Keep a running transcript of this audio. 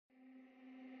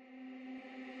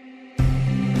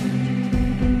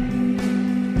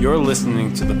You're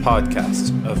listening to the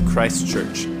podcast of Christ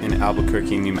Church in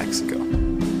Albuquerque, New Mexico.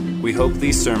 We hope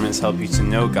these sermons help you to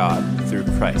know God through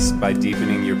Christ by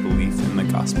deepening your belief in the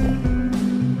gospel.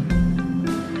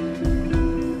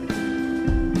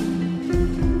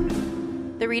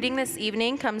 The reading this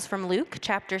evening comes from Luke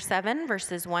chapter 7,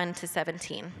 verses 1 to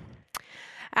 17.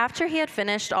 After he had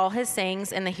finished all his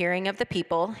sayings in the hearing of the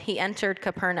people, he entered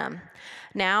Capernaum.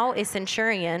 Now a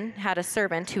centurion had a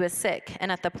servant who was sick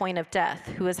and at the point of death,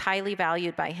 who was highly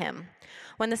valued by him.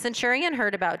 When the centurion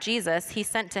heard about Jesus, he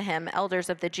sent to him elders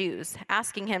of the Jews,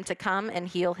 asking him to come and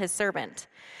heal his servant.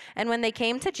 And when they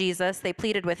came to Jesus, they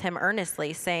pleaded with him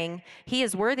earnestly, saying, "He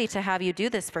is worthy to have you do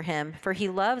this for him, for he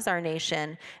loves our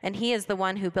nation, and he is the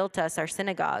one who built us our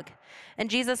synagogue." And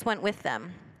Jesus went with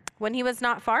them. When he was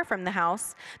not far from the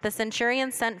house, the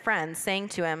centurion sent friends, saying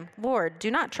to him, "Lord, do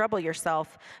not trouble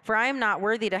yourself, for I am not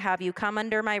worthy to have you come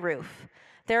under my roof.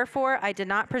 Therefore I did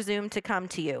not presume to come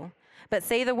to you. But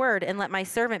say the word, and let my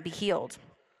servant be healed.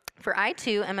 For I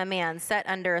too am a man set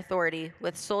under authority,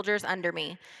 with soldiers under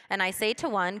me. And I say to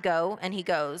one, 'Go,' and he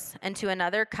goes, and to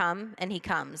another, 'Come,' and he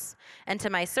comes. And to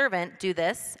my servant, 'Do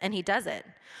this,' and he does it."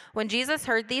 When Jesus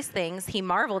heard these things, he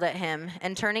marveled at him,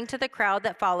 and turning to the crowd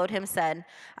that followed him, said,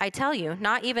 "I tell you,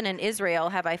 not even in Israel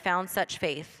have I found such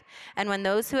faith." And when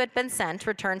those who had been sent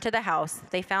returned to the house,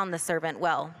 they found the servant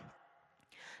well.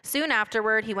 Soon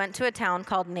afterward, he went to a town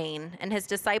called Nain, and his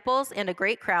disciples and a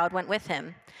great crowd went with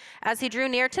him. As he drew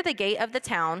near to the gate of the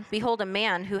town, behold, a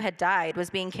man who had died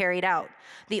was being carried out,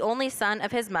 the only son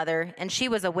of his mother, and she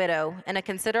was a widow, and a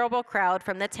considerable crowd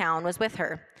from the town was with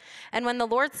her. And when the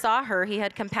Lord saw her, he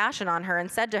had compassion on her and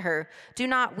said to her, "Do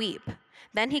not weep."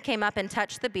 Then he came up and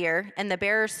touched the bier, and the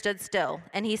bearer stood still.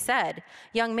 And he said,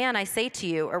 "Young man, I say to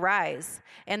you, arise."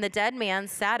 And the dead man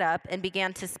sat up and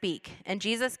began to speak, and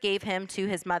Jesus gave him to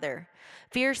his mother.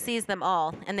 Fear seized them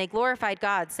all, and they glorified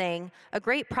God, saying, "A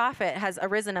great prophet has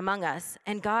arisen among us,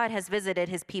 and God has visited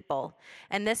his people."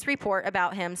 And this report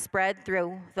about him spread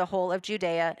through the whole of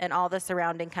Judea and all the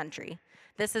surrounding country.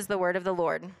 This is the word of the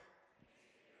Lord.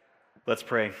 Let's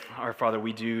pray. Our Father,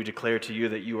 we do declare to you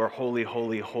that you are holy,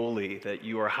 holy, holy, that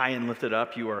you are high and lifted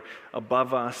up, you are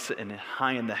above us and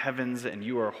high in the heavens, and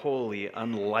you are wholly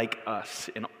unlike us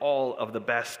in all of the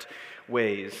best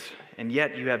ways. And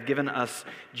yet you have given us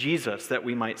Jesus that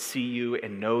we might see you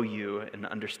and know you and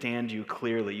understand you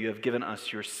clearly. You have given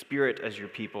us your Spirit as your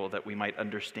people that we might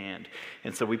understand.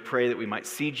 And so we pray that we might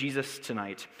see Jesus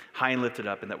tonight, high and lifted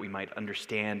up, and that we might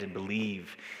understand and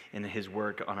believe in his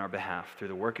work on our behalf. Through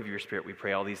the work of your Spirit, we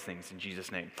pray all these things in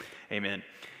Jesus' name. Amen.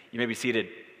 You may be seated.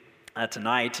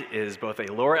 Tonight is both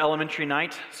a lower elementary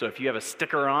night, so if you have a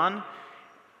sticker on,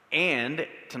 and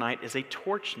tonight is a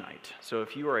torch night. So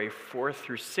if you are a 4th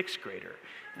through 6th grader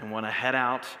and want to head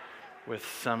out with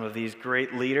some of these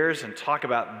great leaders and talk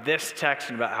about this text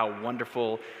and about how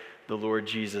wonderful the Lord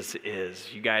Jesus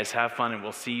is, you guys have fun, and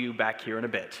we'll see you back here in a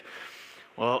bit.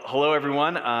 Well, hello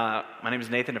everyone. My name is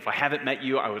Nathan. If I haven't met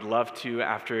you, I would love to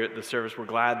after the service. We're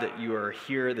glad that you are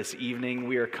here this evening.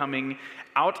 We are coming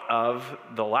out of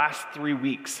the last 3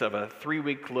 weeks of a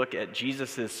 3-week look at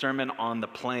Jesus' Sermon on the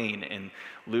Plain in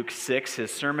Luke 6,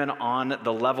 his sermon on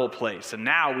the level place. And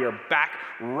now we are back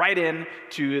right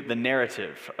into the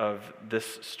narrative of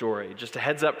this story. Just a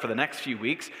heads up for the next few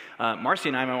weeks, my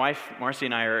wife Marcy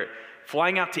and I are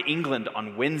flying out to England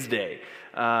on Wednesday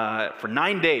for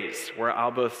 9 days, where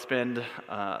I'll both spend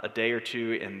a day or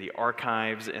two in the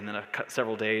archives and then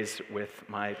several days with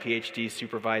my PhD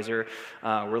supervisor.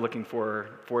 We're looking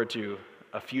forward to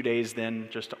a few days then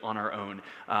just on our own.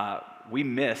 We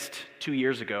missed 2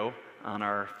 years ago, on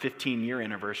our 15-year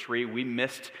anniversary, we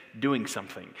missed doing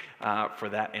something for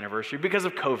that anniversary because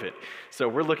of COVID. So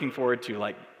we're looking forward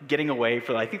to getting away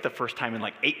for I think the first time in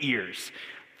 8 years.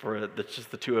 For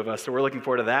just the two of us. So we're looking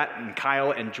forward to that. And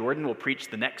Kyle and Jordan will preach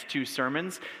the next 2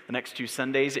 sermons, the next 2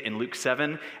 Sundays in Luke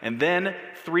 7. And then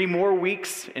 3 more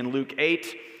weeks in Luke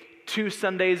 8, 2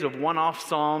 Sundays of one-off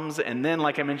Psalms. And then,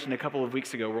 like I mentioned a couple of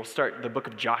weeks ago, we'll start the book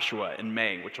of Joshua in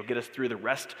May, which will get us through the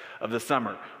rest of the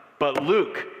summer. But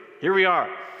Luke, here we are.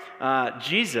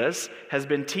 Jesus has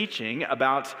been teaching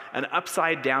about an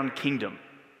upside-down kingdom.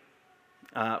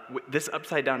 This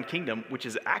upside-down kingdom, which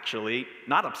is actually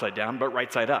not upside down, but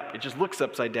right side up. It just looks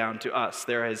upside down to us.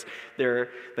 There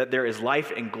is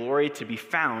life and glory to be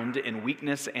found in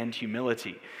weakness and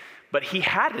humility. But he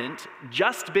hadn't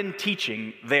just been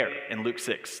teaching there in Luke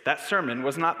 6. That sermon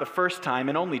was not the first time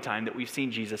and only time that we've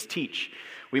seen Jesus teach.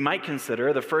 We might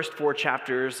consider the first 4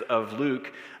 chapters of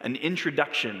Luke an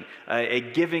introduction, a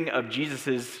giving of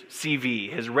Jesus'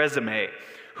 CV, his resume,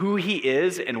 who he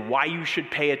is and why you should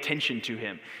pay attention to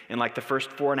him in the first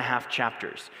 4.5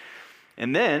 chapters.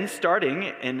 And then, starting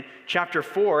in chapter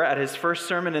 4, at his first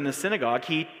sermon in the synagogue,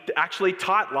 he actually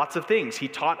taught lots of things. He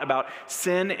taught about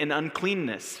sin and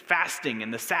uncleanness, fasting,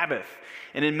 and the Sabbath.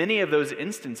 And in many of those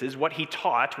instances, what he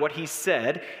taught, what he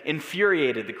said,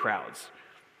 infuriated the crowds,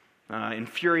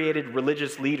 infuriated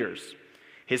religious leaders.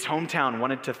 His hometown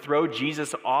wanted to throw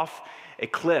Jesus off a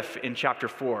cliff in chapter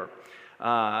 4.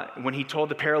 When he told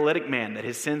the paralytic man that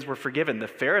his sins were forgiven, the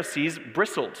Pharisees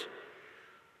bristled.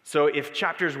 So if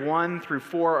chapters 1 through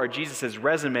 4 are Jesus'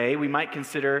 resume, we might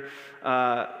consider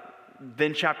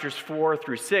then chapters 4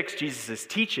 through 6 Jesus'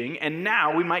 teaching, and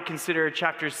now we might consider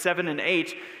chapters 7 and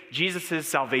 8 Jesus'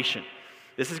 salvation.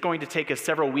 This is going to take us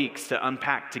several weeks to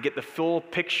unpack to get the full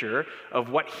picture of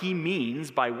what he means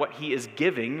by what he is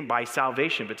giving by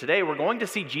salvation. But today we're going to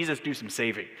see Jesus do some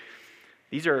saving.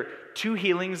 These are two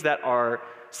healings that are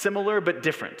similar but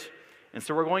different. And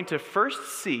so we're going to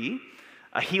first see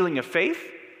a healing of faith,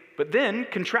 but then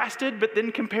contrasted, but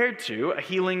then compared to a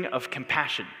healing of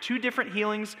compassion. Two different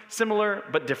healings, similar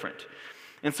but different.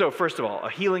 And so, first of all, a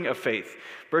healing of faith.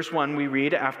 Verse 1, we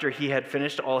read, after he had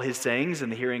finished all his sayings in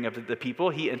the hearing of the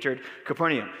people, he entered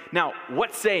Capernaum. Now,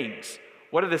 what sayings?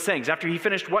 What are the sayings? After he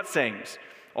finished what sayings?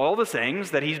 All the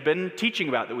sayings that he's been teaching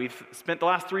about, that we've spent the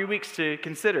last 3 weeks to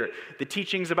consider. The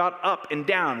teachings about up and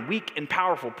down, weak and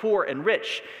powerful, poor and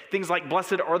rich. Things like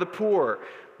blessed are the poor,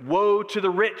 woe to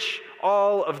the rich,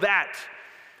 all of that.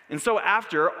 And so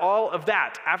after all of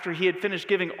that, after he had finished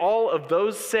giving all of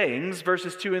those sayings,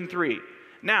 verses 2 and 3,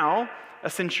 now a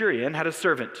centurion had a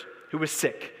servant who was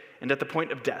sick and at the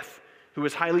point of death, who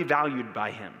was highly valued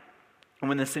by him. And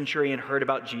when the centurion heard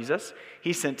about Jesus,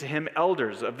 he sent to him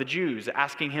elders of the Jews,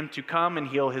 asking him to come and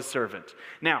heal his servant.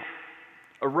 Now,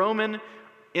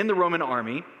 in the Roman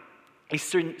army, a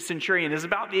centurion is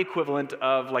about the equivalent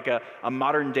of like a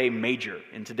modern-day major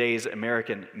in today's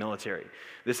American military.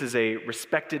 This is a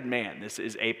respected man. This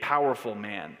is a powerful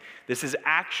man. This is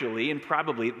actually and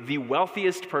probably the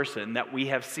wealthiest person that we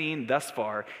have seen thus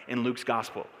far in Luke's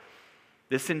gospel.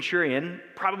 This centurion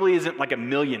probably isn't like a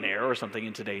millionaire or something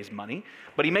in today's money,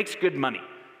 but he makes good money.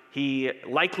 He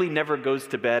likely never goes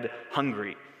to bed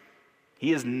hungry.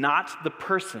 He is not the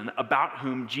person about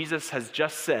whom Jesus has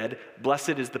just said,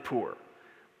 blessed is the poor,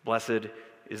 blessed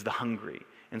is the hungry.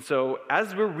 And so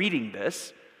as we're reading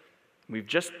this, we've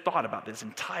just thought about this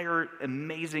entire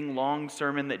amazing long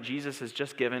sermon that Jesus has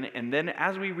just given. And then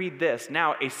as we read this,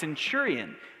 now a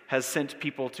centurion has sent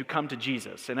people to come to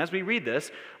Jesus. And as we read this,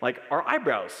 like our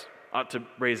eyebrows ought to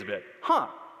raise a bit.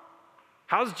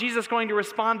 How's Jesus going to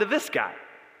respond to this guy?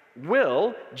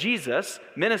 Will Jesus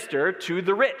minister to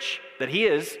the rich that he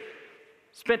has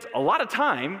spent a lot of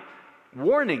time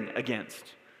warning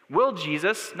against? Will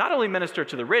Jesus not only minister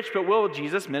to the rich, but will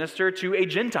Jesus minister to a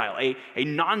Gentile, a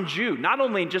non-Jew? Not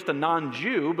only just a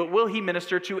non-Jew, but will he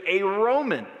minister to a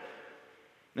Roman?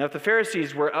 Now, if the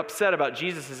Pharisees were upset about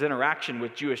Jesus' interaction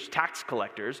with Jewish tax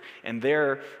collectors and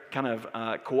their kind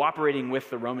of cooperating with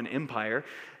the Roman Empire,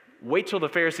 wait till the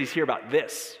Pharisees hear about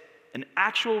this. An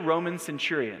actual Roman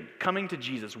centurion coming to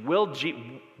Jesus.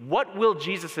 What will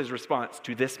Jesus' response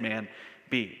to this man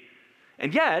be?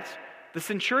 And yet, the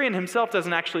centurion himself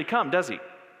doesn't actually come, does he?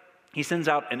 He sends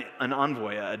out an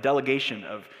envoy, a delegation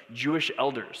of Jewish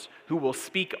elders who will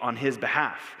speak on his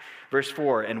behalf. Verse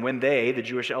 4, and when they, the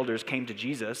Jewish elders, came to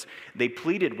Jesus, they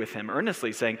pleaded with him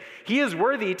earnestly, saying, he is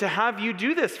worthy to have you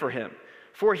do this for him.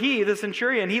 For he, the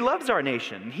centurion, he loves our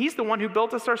nation. He's the one who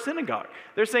built us our synagogue.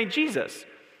 They're saying, Jesus,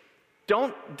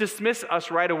 don't dismiss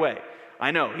us right away.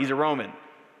 I know, he's a Roman,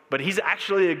 but he's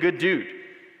actually a good dude.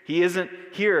 He isn't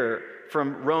here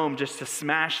from Rome just to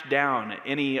smash down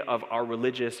any of our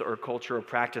religious or cultural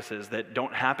practices that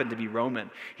don't happen to be Roman.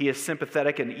 He is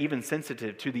sympathetic and even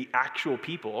sensitive to the actual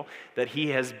people that he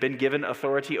has been given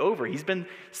authority over. He's been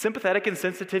sympathetic and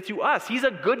sensitive to us. He's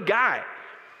a good guy.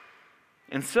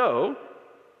 And so,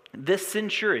 this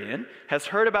centurion has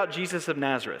heard about Jesus of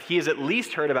Nazareth. He has at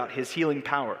least heard about his healing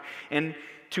power. And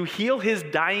to heal his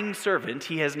dying servant,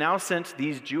 he has now sent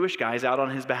these Jewish guys out on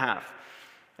his behalf.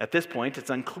 At this point,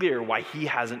 it's unclear why he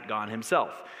hasn't gone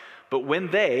himself. But when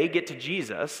they get to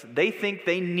Jesus, they think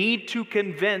they need to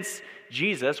convince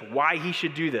Jesus why he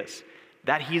should do this.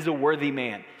 That he's a worthy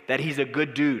man, that he's a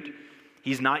good dude.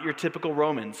 He's not your typical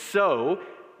Roman. So,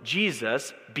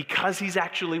 Jesus, because he's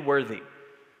actually worthy,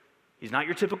 he's not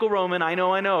your typical Roman. I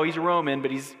know, he's a Roman,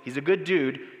 but he's a good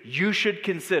dude. You should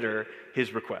consider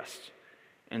his request.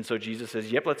 And so Jesus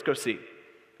says, yep, let's go see.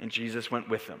 And Jesus went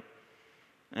with them.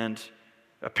 And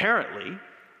apparently,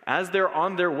 as they're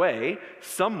on their way,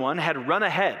 someone had run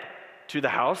ahead to the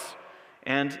house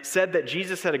and said that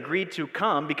Jesus had agreed to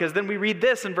come, because then we read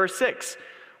this in verse 6.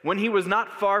 When he was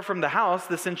not far from the house,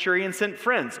 the centurion sent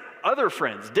friends, other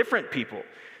friends, different people,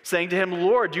 saying to him,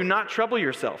 Lord, do not trouble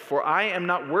yourself, for I am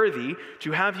not worthy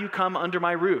to have you come under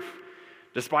my roof.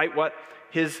 Despite what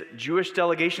his Jewish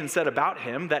delegation said about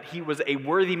him, that he was a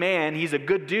worthy man, he's a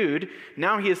good dude,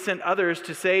 now he has sent others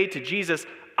to say to Jesus,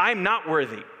 I'm not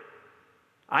worthy.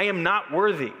 I am not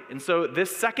worthy. And so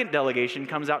this second delegation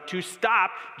comes out to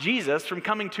stop Jesus from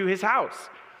coming to his house.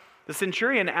 The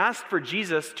centurion asked for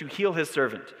Jesus to heal his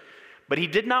servant, but he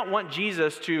did not want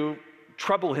Jesus to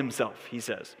trouble himself, he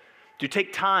says, to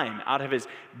take time out of his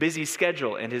busy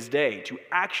schedule and his day to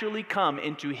actually come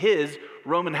into his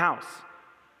Roman house.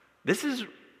 This is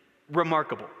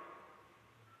remarkable.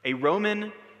 A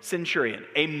Roman centurion,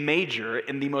 a major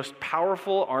in the most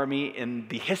powerful army in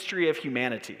the history of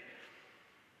humanity,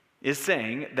 is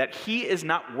saying that he is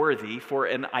not worthy for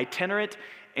an itinerant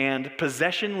and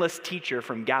possessionless teacher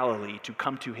from Galilee to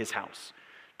come to his house,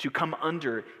 to come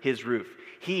under his roof.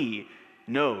 He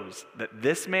knows that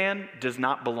this man does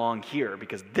not belong here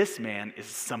because this man is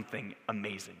something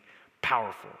amazing,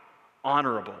 powerful,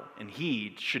 honorable, and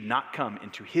he should not come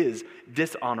into his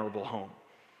dishonorable home.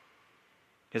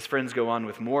 His friends go on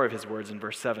with more of his words in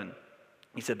verse 7.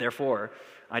 He said, therefore,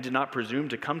 I did not presume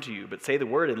to come to you, but say the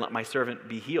word and let my servant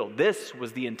be healed. This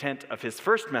was the intent of his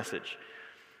first message.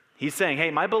 He's saying,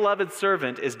 hey, my beloved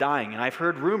servant is dying, and I've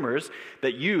heard rumors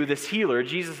that you, this healer,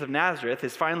 Jesus of Nazareth,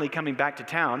 is finally coming back to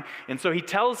town. And so he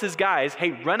tells his guys,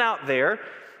 hey, run out there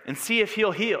and see if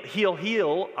he'll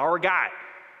heal our guy.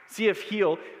 See if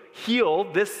he'll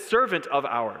heal this servant of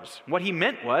ours. What he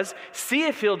meant was, see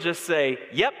if he'll just say,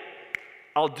 yep,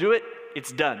 I'll do it,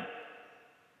 it's done.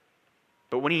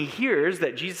 But when he hears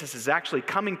that Jesus is actually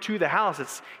coming to the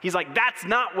house, he's like, that's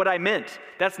not what I meant.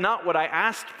 That's not what I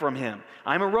asked from him.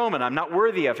 I'm a Roman. I'm not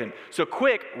worthy of him. So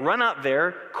quick, run out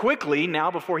there quickly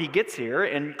now before he gets here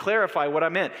and clarify what I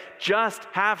meant. Just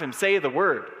have him say the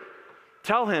word.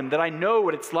 Tell him that I know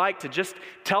what it's like to just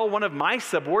tell one of my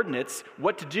subordinates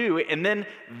what to do, and then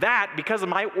that, because of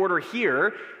my order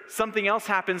here, something else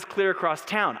happens clear across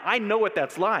town. I know what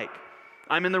that's like.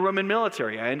 I'm in the Roman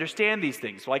military. I understand these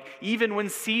things. Like even when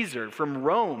Caesar from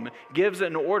Rome gives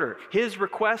an order, his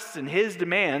requests and his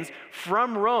demands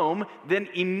from Rome then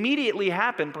immediately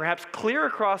happen, perhaps clear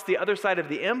across the other side of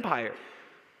the empire,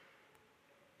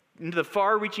 into the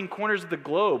far-reaching corners of the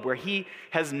globe where he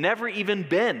has never even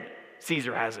been.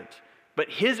 Caesar hasn't. But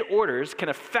his orders can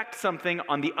affect something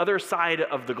on the other side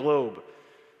of the globe.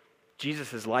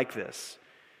 Jesus is like this,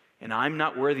 and I'm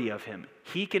not worthy of him.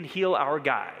 He can heal our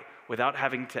guy without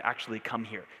having to actually come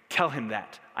here. Tell him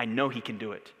that. I know he can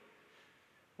do it.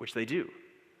 Which they do.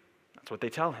 That's what they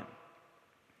tell him.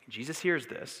 Jesus hears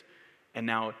this, and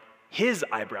now his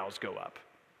eyebrows go up.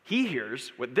 He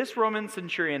hears what this Roman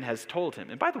centurion has told him.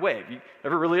 And by the way, have you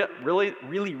ever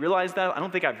really realized that? I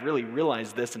don't think I've really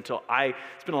realized this until I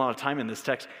spent a lot of time in this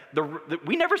text.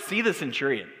 We never see the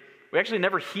centurion. We actually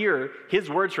never hear his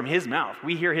words from his mouth.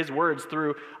 We hear his words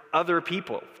through other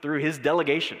people, through his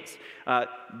delegations.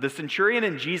 The centurion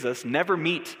and Jesus never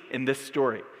meet in this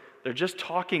story. They're just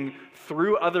talking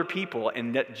through other people,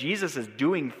 and that Jesus is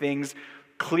doing things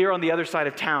clear on the other side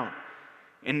of town.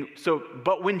 And so,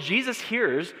 but when Jesus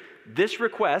hears this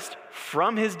request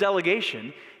from his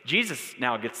delegation, Jesus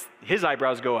now gets, his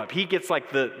eyebrows go up. He gets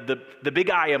like the big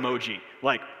eye emoji.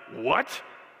 Like, what?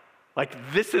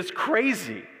 Like, this is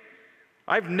crazy.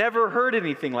 I've never heard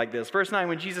anything like this. Verse 9,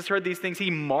 when Jesus heard these things, he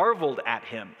marveled at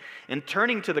him. And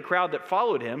turning to the crowd that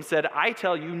followed him, said, I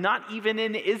tell you, not even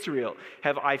in Israel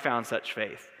have I found such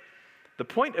faith. The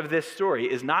point of this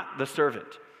story is not the servant.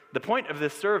 The point of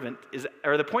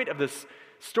this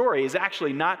story is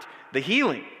actually not the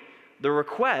healing. The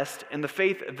request and the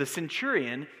faith of the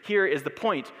centurion here is the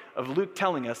point of Luke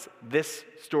telling us this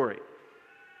story.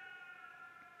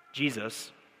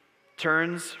 Jesus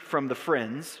turns from the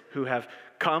friends who have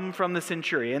come from the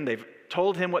centurion. They've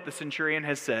told him what the centurion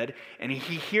has said, and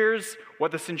he hears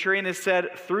what the centurion has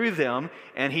said through them,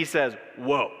 and he says,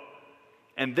 whoa.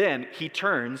 And then he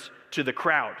turns to the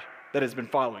crowd that has been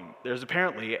following. There's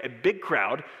apparently a big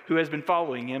crowd who has been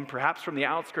following him, perhaps from the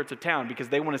outskirts of town, because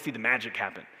they want to see the magic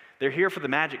happen. They're here for the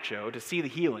magic show, to see the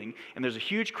healing, and there's a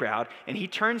huge crowd, and he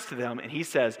turns to them and he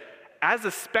says, as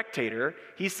a spectator,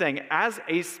 he's saying, as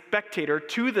a spectator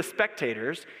to the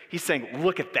spectators, he's saying,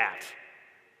 look at that.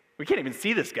 We can't even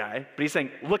see this guy, but he's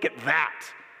saying, look at that.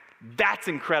 That's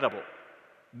incredible.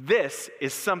 This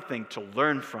is something to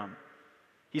learn from.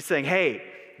 He's saying, hey,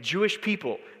 Jewish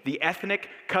people, the ethnic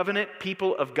covenant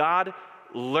people of God,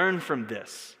 learn from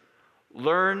this.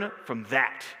 Learn from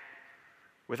that.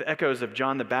 with echoes of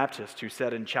John the Baptist, who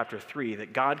said in chapter 3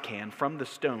 that God can, from the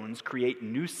stones, create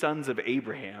new sons of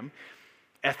Abraham.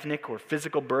 Ethnic or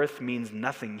physical birth means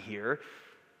nothing here.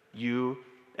 You,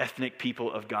 ethnic people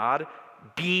of God,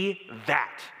 be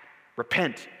that.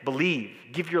 Repent, believe,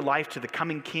 give your life to the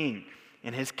coming King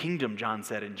and his kingdom, John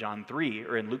said in John 3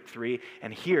 or in Luke 3,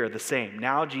 and here the same.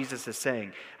 Now Jesus is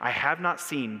saying, I have not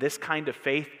seen this kind of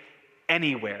faith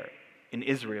anywhere in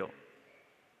Israel.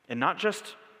 And not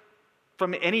just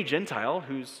from any Gentile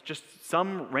who's just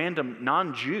some random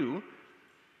non-Jew.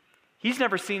 He's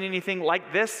never seen anything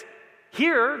like this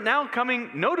here, now coming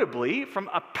notably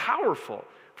from a powerful,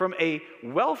 from a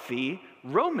wealthy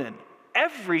Roman.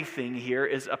 Everything here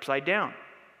is upside down.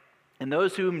 And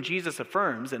those whom Jesus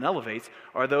affirms and elevates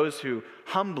are those who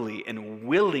humbly and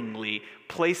willingly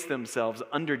place themselves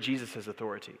under Jesus'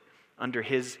 authority, under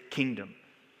his kingdom.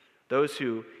 Those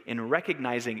who, in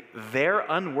recognizing their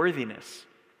unworthiness,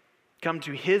 come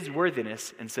to his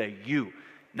worthiness and say, you,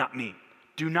 not me.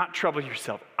 Do not trouble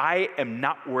yourself. I am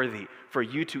not worthy for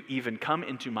you to even come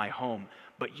into my home,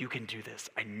 but you can do this.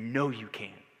 I know you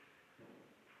can.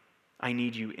 I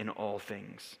need you in all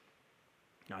things.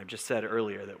 Now, I've just said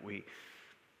earlier that we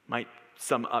might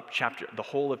sum up the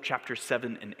whole of chapter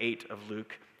 7 and 8 of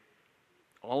Luke.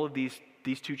 All of these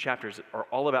two chapters are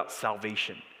all about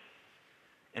salvation.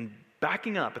 And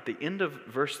backing up at the end of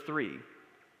verse 3,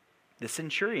 the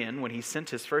centurion, when he sent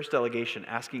his first delegation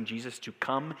asking Jesus to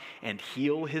come and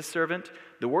heal his servant,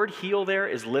 the word heal there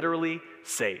is literally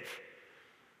save.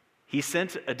 He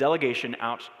sent a delegation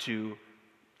out to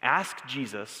ask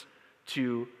Jesus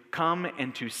to come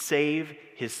and to save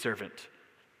his servant.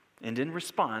 And in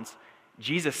response,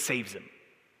 Jesus saves him.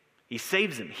 He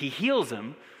saves him. He heals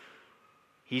him.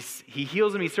 He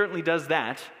heals him. He certainly does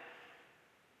that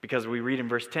because we read in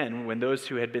verse 10, when those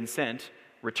who had been sent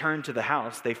returned to the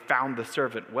house, they found the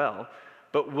servant well.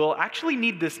 But we'll actually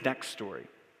need this next story.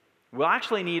 We'll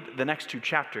actually need the next two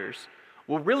chapters.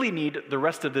 We'll really need the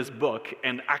rest of this book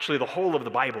and actually the whole of the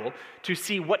Bible to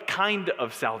see what kind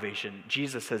of salvation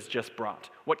Jesus has just brought,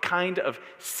 what kind of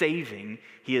saving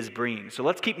he is bringing. So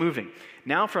let's keep moving.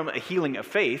 Now from a healing of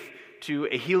faith to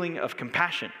a healing of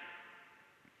compassion.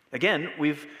 Again,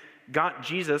 we've got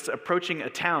Jesus approaching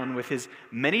a town with his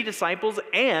many disciples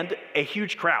and a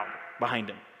huge crowd behind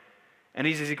him. And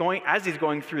as he's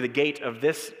going through the gate of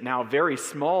this now very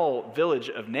small village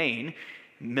of Nain,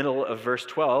 middle of verse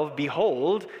 12,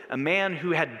 behold, a man who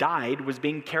had died was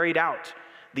being carried out,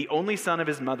 the only son of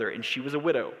his mother, and she was a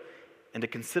widow, and a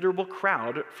considerable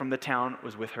crowd from the town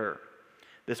was with her.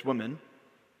 This woman,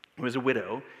 who is a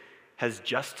widow, has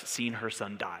just seen her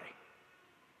son die.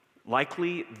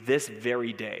 Likely this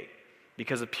very day,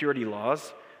 because of purity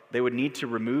laws, they would need to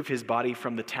remove his body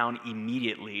from the town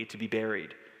immediately to be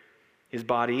buried. His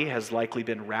body has likely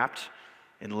been wrapped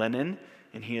in linen,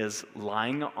 and he is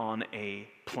lying on a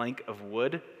plank of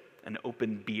wood, an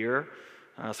open bier,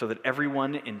 so that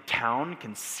everyone in town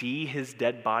can see his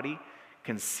dead body,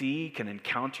 can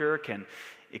encounter, can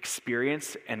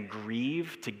experience and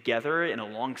grieve together and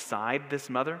alongside this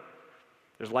mother.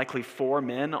 There's likely 4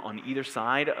 men on either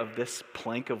side of this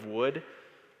plank of wood.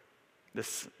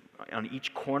 On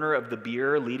each corner of the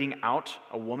bier leading out,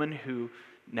 a woman who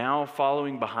now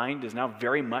following behind is now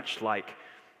very much like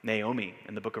Naomi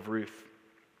in the book of Ruth.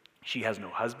 She has no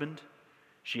husband.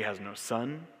 She has no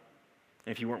son.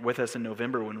 And if you weren't with us in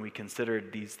November when we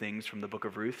considered these things from the book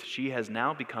of Ruth, she has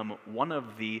now become one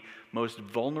of the most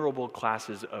vulnerable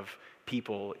classes of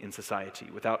people in society.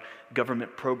 Without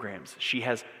government programs, she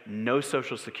has no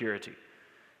social security.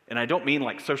 And I don't mean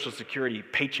like social security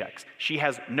paychecks. She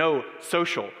has no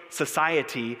social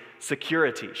society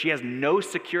security. She has no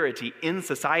security in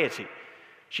society.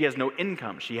 She has no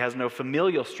income. She has no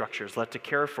familial structures left to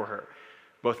care for her,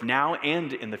 both now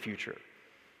and in the future.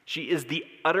 She is the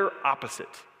utter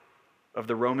opposite of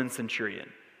the Roman centurion.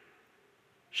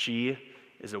 She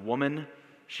is a woman.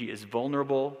 She is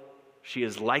vulnerable. She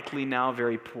is likely now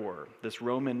very poor. This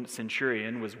Roman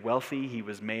centurion was wealthy, he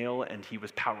was male, and he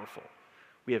was powerful.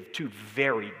 We have 2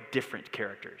 very different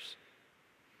characters.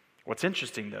 What's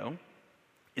interesting, though,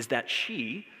 is that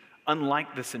she,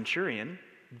 unlike the centurion,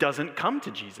 doesn't come to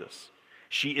Jesus.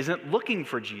 She isn't looking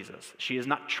for Jesus. She is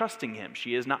not trusting him.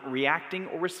 She is not reacting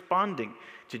or responding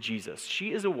to Jesus.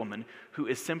 She is a woman who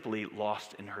is simply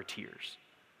lost in her tears.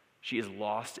 She is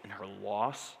lost in her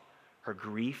loss, her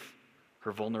grief,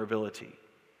 her vulnerability.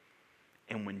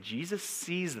 And when Jesus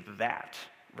sees that,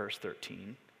 verse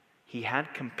 13, he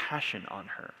had compassion on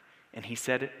her, and he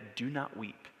said, "Do not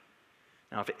weep."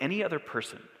 Now, if any other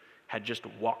person had just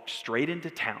walked straight into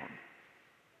town,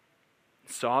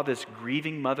 saw this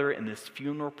grieving mother and this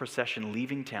funeral procession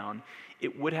leaving town,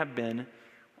 it would have been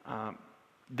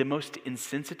the most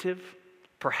insensitive,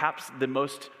 perhaps the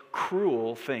most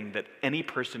cruel thing that any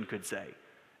person could say.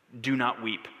 Do not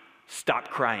weep. Stop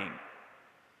crying.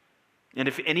 And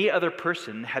if any other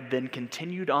person had then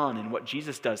continued on in what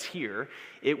Jesus does here,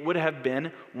 it would have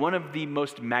been one of the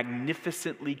most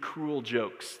magnificently cruel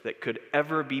jokes that could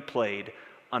ever be played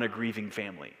on a grieving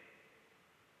family.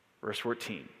 Verse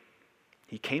 14,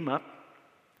 he came up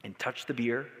and touched the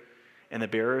bier, and the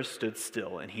bearers stood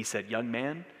still. And he said, young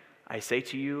man, I say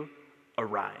to you,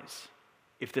 arise.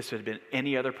 If this had been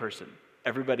any other person,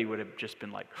 everybody would have just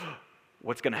been like, oh,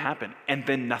 what's going to happen? And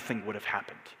then nothing would have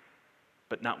happened.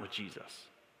 But not with Jesus.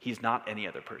 He's not any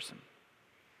other person.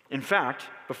 In fact,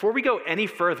 before we go any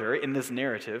further in this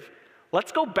narrative,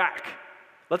 let's go back.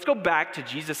 Let's go back to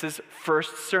Jesus'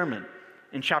 first sermon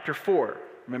in chapter 4.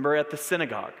 Remember at the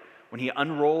synagogue when he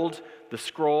unrolled the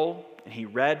scroll and he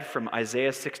read from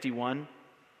Isaiah 61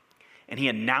 and he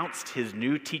announced his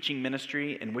new teaching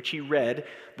ministry in which he read,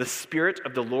 "The Spirit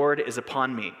of the Lord is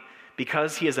upon me,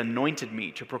 because he has anointed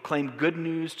me to proclaim good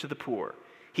news to the poor.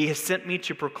 He has sent me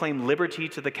to proclaim liberty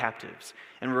to the captives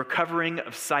and recovering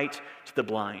of sight to the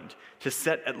blind, to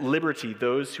set at liberty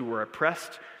those who were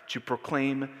oppressed, to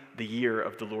proclaim the year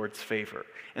of the Lord's favor."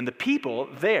 And the people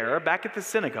there, back at the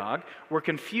synagogue, were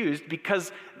confused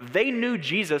because they knew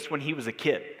Jesus when he was a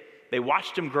kid. They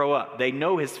watched him grow up. They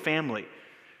know his family.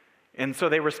 And so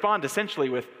they respond essentially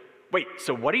with, wait,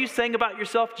 so what are you saying about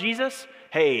yourself, Jesus?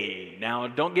 Hey, now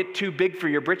don't get too big for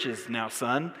your britches now,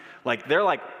 son. They're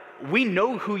like, we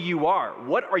know who you are.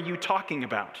 What are you talking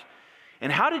about?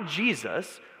 And how did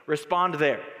Jesus respond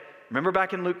there? Remember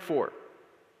back in Luke 4.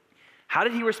 How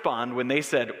did he respond when they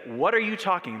said, what are you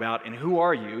talking about and who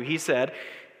are you? He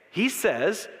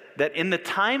says that in the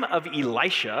time of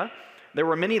Elisha, there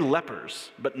were many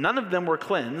lepers, but none of them were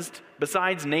cleansed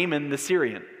besides Naaman the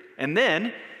Syrian. And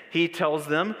then he tells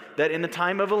them that in the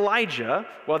time of Elijah,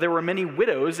 while there were many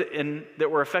widows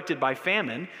that were affected by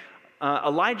famine,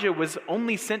 Elijah was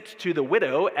only sent to the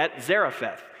widow at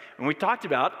Zarephath. And we talked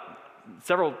about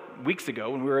several weeks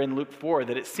ago when we were in Luke 4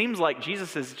 that it seems like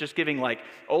Jesus is just giving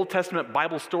Old Testament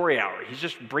Bible story hour. He's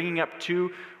just bringing up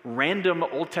two random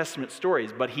Old Testament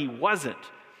stories, but he wasn't.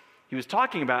 He was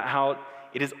talking about how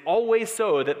it is always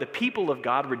so that the people of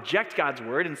God reject God's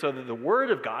word, and so that the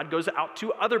word of God goes out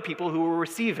to other people who will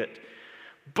receive it.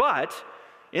 But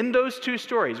in those two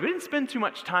stories, we didn't spend too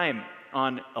much time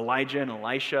on Elijah and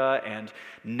Elisha and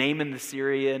Naaman the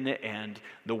Syrian and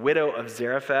the widow of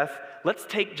Zarephath. Let's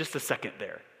take just a second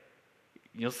there.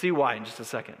 You'll see why in just a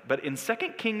second. But in 2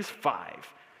 Kings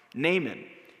 5, Naaman,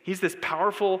 he's this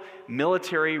powerful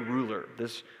military ruler,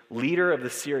 this leader of the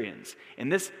Syrians.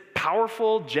 And this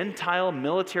powerful Gentile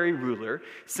military ruler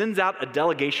sends out a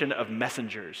delegation of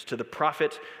messengers to the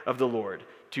prophet of the Lord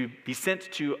to be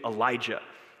sent to Elijah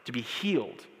to be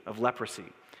healed of leprosy.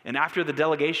 And after the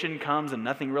delegation comes and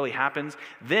nothing really happens,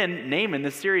 then Naaman the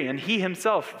Syrian, he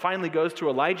himself finally goes to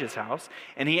Elijah's house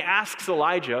and he asks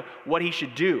Elijah what he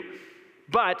should do.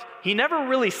 But he never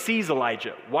really sees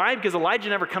Elijah. Why? Because Elijah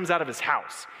never comes out of his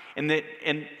house. And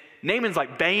Naaman's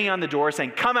banging on the door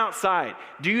saying, come outside.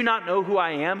 Do you not know who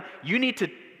I am? You need to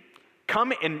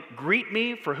come and greet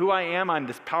me for who I am. I'm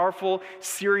this powerful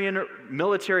Syrian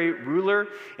military ruler.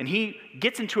 And he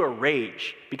gets into a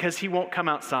rage because he won't come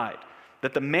outside.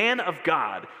 That the man of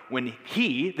God, when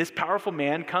this powerful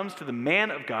man, comes to the man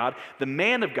of God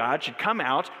should come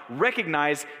out,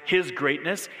 recognize his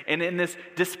greatness, and in this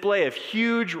display of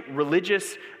huge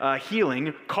religious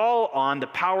healing, call on the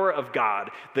power of God,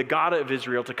 the God of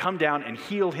Israel, to come down and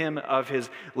heal him of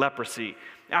his leprosy.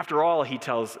 After all, he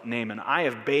tells Naaman, I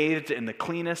have bathed in the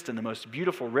cleanest and the most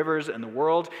beautiful rivers in the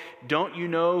world. Don't you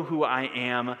know who I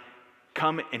am?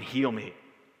 Come and heal me.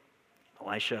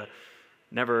 Elisha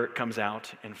never comes out,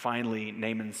 and finally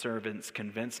Naaman's servants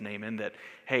convince Naaman that,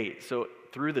 hey, so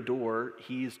through the door,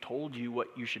 he's told you what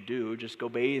you should do, just go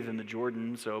bathe in the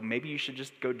Jordan, so maybe you should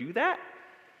just go do that?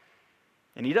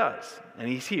 And he does, and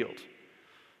he's healed.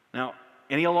 Now,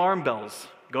 any alarm bells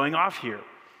going off here?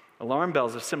 Alarm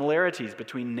bells of similarities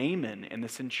between Naaman and the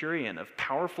centurion, of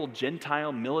powerful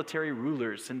Gentile military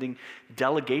rulers sending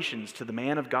delegations to the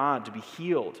man of God to be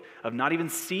healed, of not even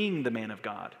seeing the man of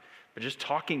God, but just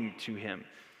talking to him,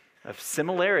 of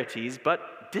similarities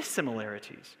but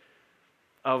dissimilarities.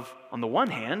 Of, on the one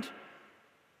hand,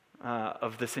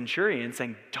 of the centurion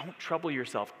saying, don't trouble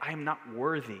yourself, I am not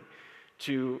worthy,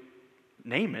 to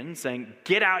Naaman saying,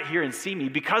 get out here and see me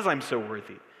because I'm so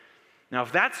worthy. Now,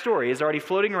 if that story is already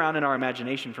floating around in our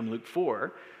imagination from Luke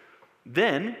 4,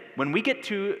 then when we get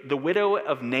to the widow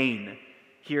of Nain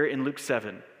here in Luke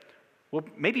 7? Well,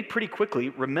 maybe pretty quickly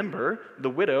remember the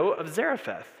widow of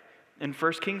Zarephath in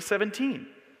 1 Kings 17.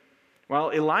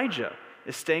 While Elijah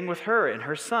is staying with her and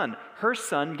her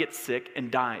son gets sick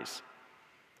and dies.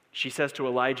 She says to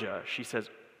Elijah, she says,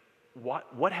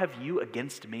 What have you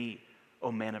against me,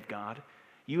 O man of God?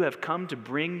 You have come to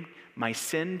bring my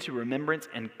sin to remembrance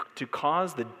and to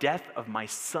cause the death of my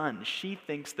son. She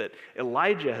thinks that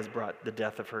Elijah has brought the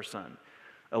death of her son.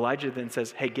 Elijah then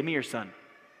says, hey, give me your son.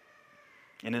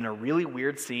 And in a really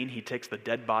weird scene, he takes the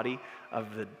dead body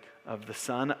of the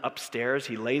son upstairs,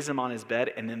 he lays him on his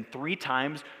bed, and then 3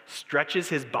 times stretches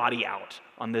his body out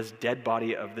on this dead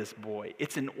body of this boy.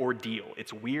 It's an ordeal.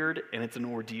 It's weird, and it's an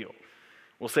ordeal.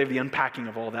 We'll save the unpacking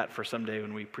of all that for someday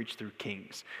when we preach through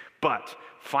Kings. But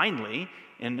finally,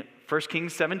 in 1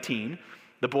 Kings 17,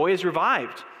 the boy is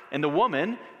revived. And the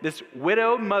woman, this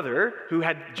widow mother who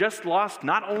had just lost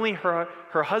not only her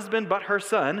husband but her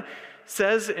son,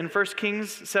 says in 1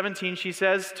 Kings 17, she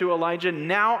says to Elijah,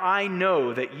 now I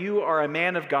know that you are a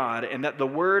man of God and that the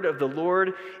word of the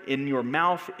Lord in your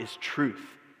mouth is truth.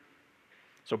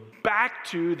 So back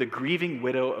to the grieving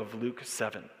widow of Luke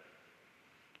 7.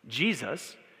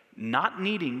 Jesus, not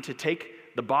needing to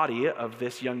take the body of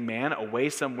this young man away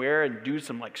somewhere and do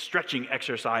some stretching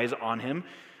exercise on him,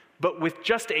 but with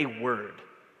just a word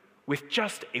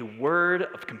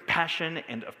of compassion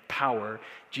and of power,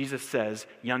 Jesus says,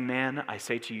 young man, I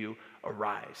say to you,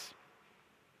 arise.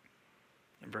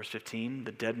 In verse 15,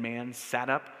 the dead man sat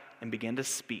up and began to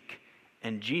speak,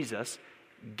 and Jesus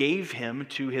gave him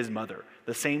to his mother.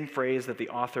 The same phrase that the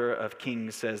author of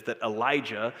Kings says that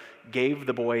Elijah gave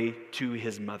the boy to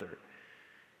his mother.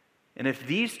 And if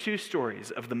these 2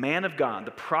 stories of the man of God,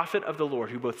 the prophet of the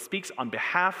Lord, who both speaks on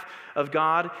behalf of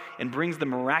God and brings the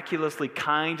miraculously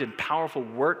kind and powerful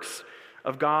works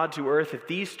of God to earth, if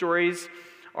these stories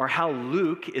are how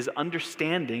Luke is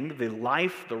understanding the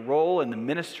life, the role, and the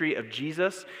ministry of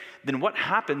Jesus, then what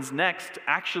happens next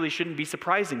actually shouldn't be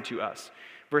surprising to us.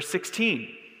 Verse 16,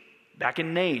 back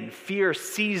in Nain, fear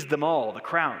seized them all, the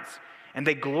crowds, and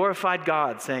they glorified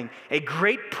God, saying, a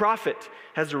great prophet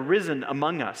has arisen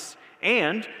among us,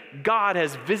 and God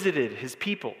has visited his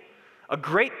people. A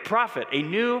great prophet, a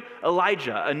new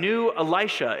Elijah, a new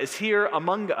Elisha is here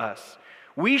among us.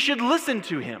 We should listen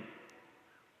to him.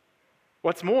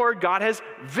 What's more, God has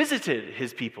visited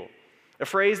his people. A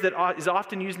phrase that is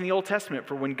often used in the Old Testament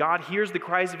for when God hears the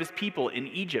cries of his people in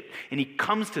Egypt and he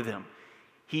comes to them.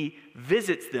 He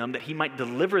visits them that he might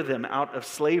deliver them out of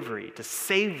slavery, to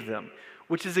save them,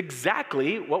 which is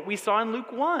exactly what we saw in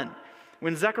Luke 1.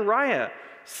 When Zechariah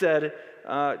said,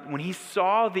 when he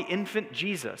saw the infant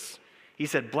Jesus, he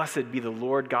said, blessed be the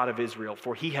Lord God of Israel,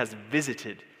 for he has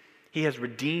visited, he has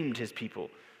redeemed his people.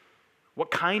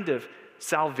 What kind of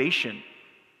salvation?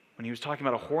 When he was talking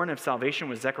about a horn of salvation,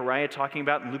 was Zechariah talking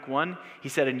about in Luke 1? He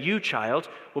said, and you, child,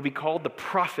 will be called the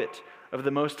prophet of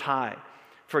the Most High.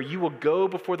 For you will go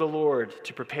before the Lord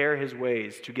to prepare his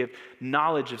ways, to give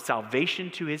knowledge of salvation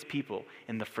to his people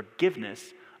and the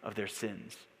forgiveness of their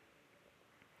sins.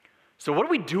 So what do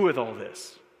we do with all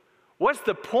this? What's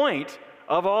the point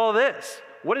of all this?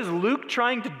 What is Luke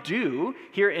trying to do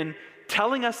here in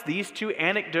telling us these 2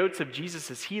 anecdotes of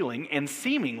Jesus' healing and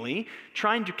seemingly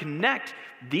trying to connect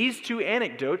these 2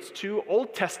 anecdotes to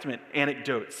Old Testament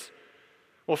anecdotes?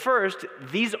 Well, first,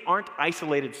 these aren't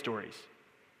isolated stories.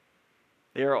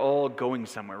 They are all going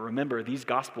somewhere. Remember, these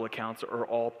gospel accounts are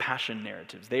all passion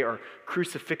narratives. They are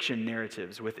crucifixion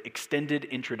narratives with extended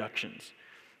introductions.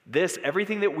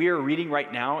 Everything that we are reading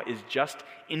right now is just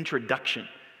introduction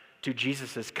to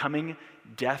Jesus' coming,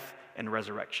 death, and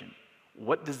resurrection.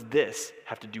 What does this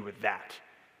have to do with that?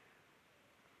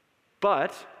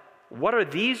 But what are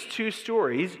these 2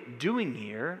 stories doing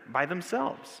here by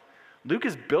themselves? Luke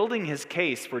is building his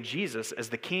case for Jesus as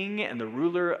the king and the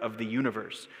ruler of the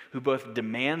universe, who both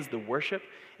demands the worship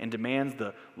and demands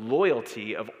the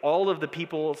loyalty of all of the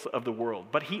peoples of the world.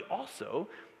 But he also,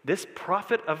 this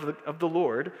prophet of the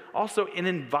Lord, also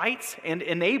invites and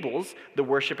enables the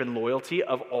worship and loyalty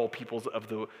of all peoples of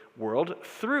the world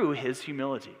through his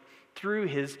humility, through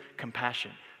his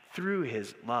compassion, through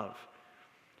his love.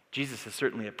 Jesus is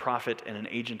certainly a prophet and an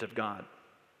agent of God.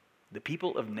 The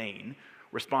people of Nain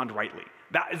respond rightly.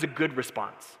 That is a good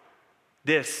response.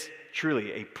 This,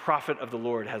 truly, a prophet of the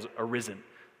Lord has arisen.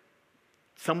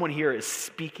 Someone here is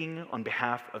speaking on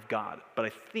behalf of God. But I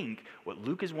think what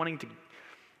Luke is wanting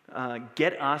to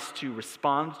get us to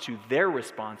respond to their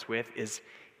response with is,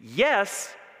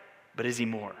 yes, but is he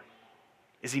more?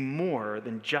 Is he more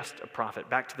than just a prophet?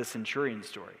 Back to the centurion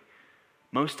story.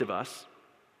 Most of us,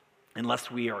 unless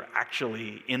we are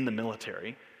actually in the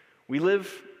military, we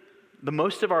live the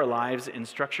most of our lives in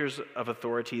structures of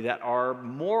authority that are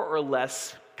more or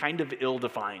less kind of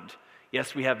ill-defined.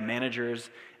 Yes, we have managers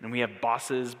and we have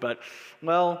bosses, but,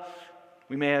 well,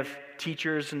 we may have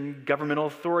teachers and governmental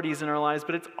authorities in our lives,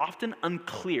 but it's often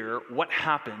unclear what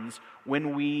happens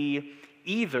when we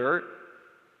either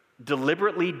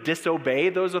deliberately disobey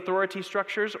those authority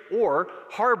structures or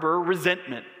harbor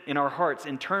resentment in our hearts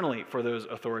internally for those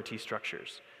authority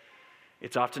structures.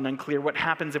 It's often unclear what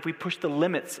happens if we push the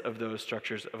limits of those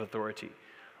structures of authority,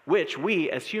 which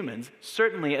we as humans,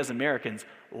 certainly as Americans,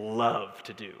 love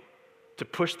to do, to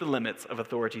push the limits of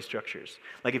authority structures.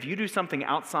 Like if you do something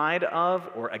outside of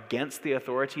or against the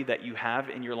authority that you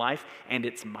have in your life and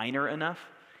it's minor enough,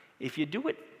 if you do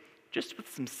it just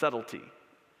with some subtlety,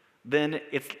 then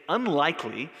it's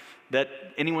unlikely that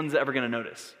anyone's ever going to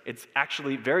notice. It's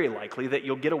actually very likely that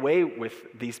you'll get away with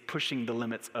these pushing the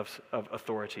limits of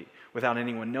authority without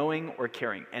anyone knowing or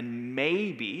caring. And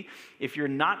maybe, if you're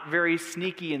not very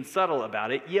sneaky and subtle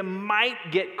about it, you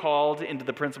might get called into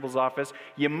the principal's office,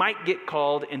 you might get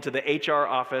called into the HR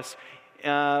office,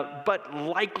 but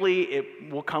likely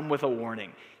it will come with a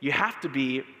warning. You have to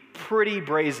be pretty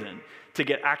brazen to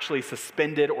get actually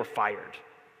suspended or fired.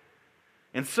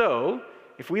 And so,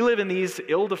 if we live in these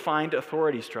ill-defined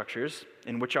authority structures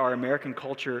in which our American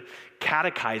culture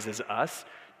catechizes us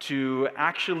to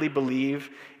actually believe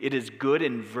it is good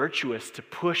and virtuous to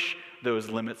push those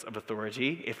limits of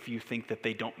authority if you think that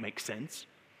they don't make sense,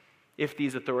 if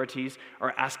these authorities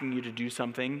are asking you to do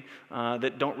something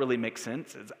that don't really make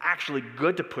sense, it's actually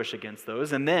good to push against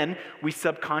those. And then we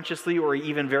subconsciously or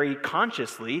even very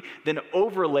consciously then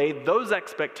overlay those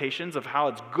expectations of how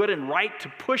it's good and right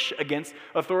to push against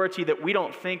authority that we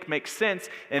don't think makes sense.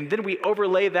 And then we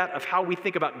overlay that of how we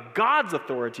think about God's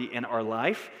authority in our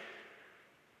life.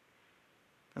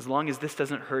 As long as this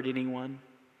doesn't hurt anyone,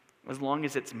 as long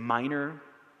as it's minor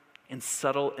and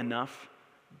subtle enough,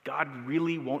 God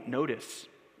really won't notice,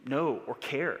 know, or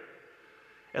care.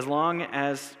 As long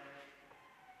as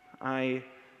I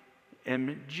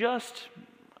am just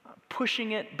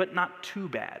pushing it, but not too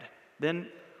bad, then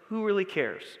who really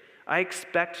cares? I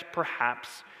expect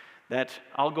perhaps that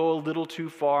I'll go a little too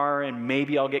far and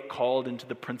maybe I'll get called into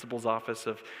the principal's office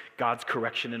of God's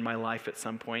correction in my life at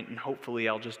some point, and hopefully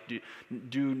I'll just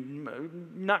do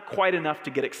not quite enough to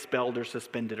get expelled or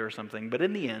suspended or something. But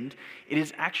in the end, it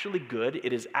is actually good,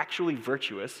 it is actually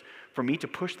virtuous for me to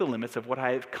push the limits of what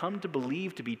I have come to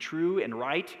believe to be true and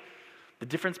right, the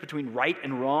difference between right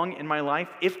and wrong in my life,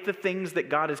 if the things that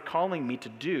God is calling me to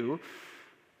do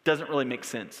doesn't really make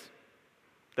sense,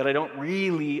 that I don't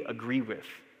really agree with.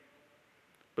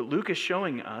 But Luke is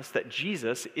showing us that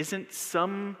Jesus isn't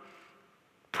some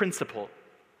principle.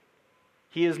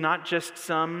 He is not just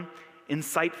some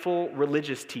insightful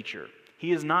religious teacher.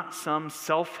 He is not some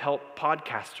self-help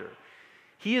podcaster.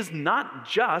 He is not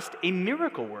just a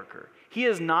miracle worker. He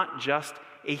is not just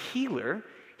a healer.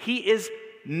 He is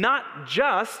not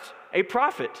just a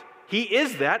prophet. He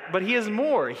is that, but he is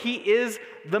more. He is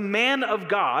the man of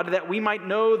God, that we might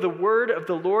know the word of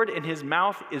the Lord in his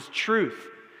mouth is truth.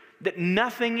 That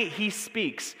nothing he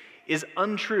speaks is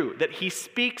untrue, that he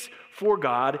speaks for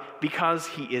God because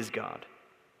he is God.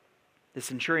 The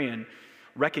centurion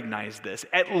recognized this,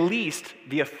 at least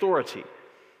the authority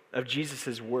of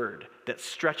Jesus' word that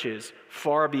stretches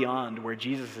far beyond where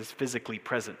Jesus is physically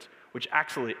present, which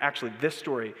actually this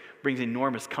story brings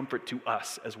enormous comfort to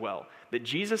us as well, that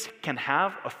Jesus can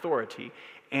have authority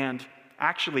and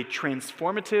actually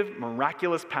transformative,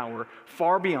 miraculous power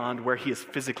far beyond where he is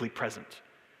physically present.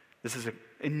 This is an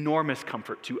enormous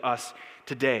comfort to us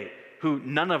today, who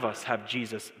none of us have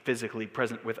Jesus physically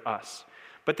present with us.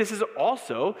 But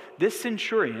this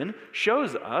centurion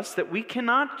shows us that we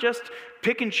cannot just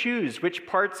pick and choose which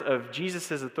parts of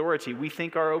Jesus' authority we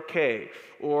think are okay,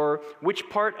 or which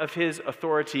part of his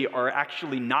authority are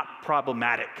actually not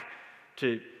problematic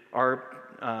to our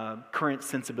current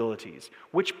sensibilities,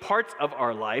 which parts of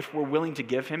our life we're willing to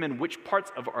give him, and which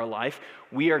parts of our life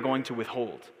we are going to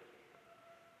withhold.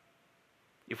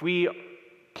 If we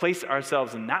place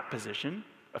ourselves in that position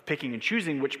of picking and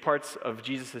choosing which parts of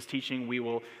Jesus' teaching we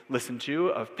will listen to,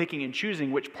 of picking and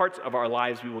choosing which parts of our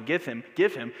lives we will give him,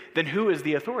 then who is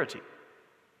the authority?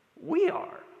 We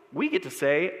are. We get to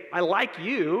say, I like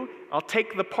you, I'll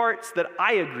take the parts that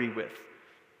I agree with.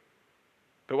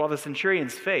 But while the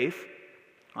centurion's faith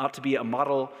ought to be a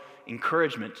model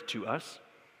encouragement to us,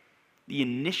 the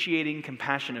initiating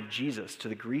compassion of Jesus to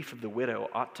the grief of the widow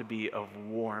ought to be of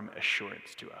warm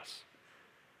assurance to us.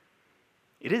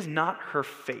 It is not her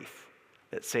faith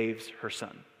that saves her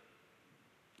son.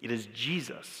 It is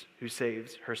Jesus who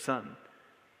saves her son.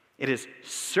 It is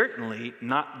certainly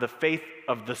not the faith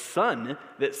of the Son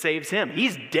that saves him.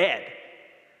 He's dead.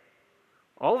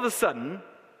 All of a sudden,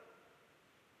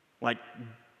 like,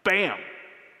 bam,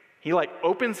 he like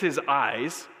opens his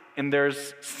eyes and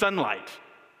there's sunlight.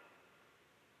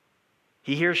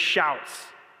 He hears shouts.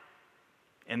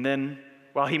 And then,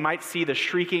 while he might see the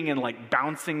shrieking and like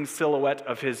bouncing silhouette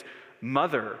of his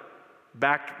mother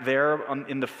back there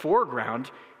in the foreground,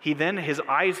 his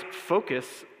eyes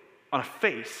focus on a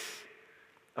face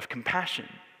of compassion,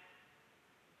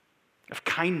 of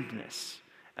kindness,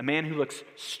 a man who looks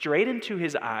straight into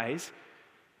his eyes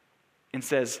and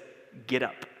says, "Get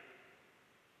up."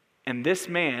 And this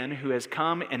man who has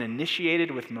come and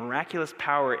initiated with miraculous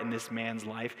power in this man's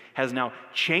life has now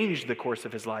changed the course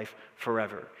of his life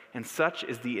forever. And such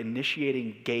is the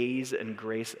initiating gaze and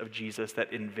grace of Jesus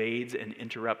that invades and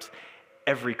interrupts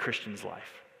every Christian's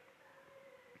life.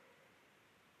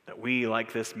 That we,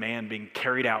 like this man being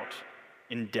carried out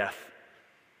in death,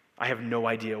 I have no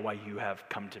idea why you have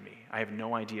come to me. I have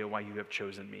no idea why you have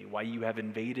chosen me, why you have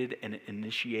invaded and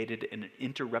initiated and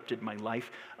interrupted my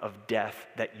life of death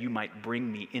that you might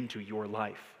bring me into your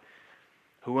life.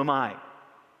 Who am I,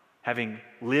 having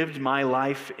lived my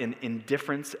life in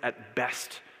indifference at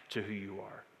best to who you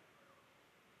are?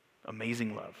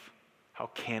 Amazing love. How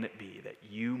can it be that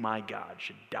you, my God,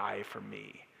 should die for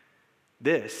me?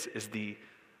 This is the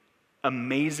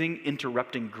amazing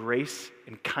interrupting grace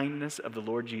and kindness of the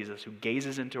Lord Jesus, who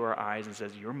gazes into our eyes and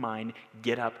says, "You're mine,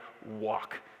 get up,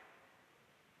 walk."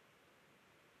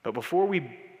 But before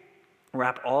we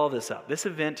wrap all this up, this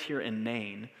event here in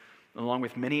Nain, along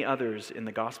with many others in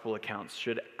the gospel accounts,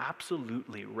 should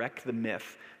absolutely wreck the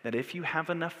myth that if you have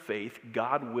enough faith,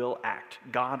 God will act,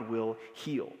 God will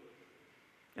heal.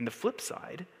 And the flip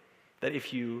side, that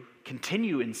if you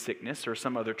continue in sickness or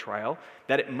some other trial,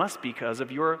 that it must be because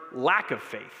of your lack of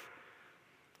faith.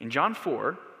 In John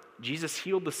 4, Jesus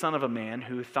healed the son of a man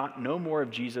who thought no more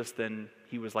of Jesus than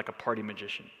he was like a party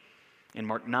magician. In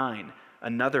Mark 9,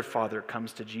 another father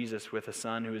comes to Jesus with a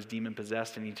son who is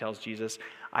demon-possessed, and he tells Jesus,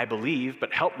 "I believe,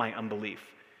 but help my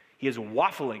unbelief." He is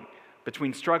waffling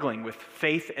between struggling with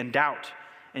faith and doubt.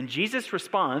 And Jesus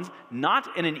responds,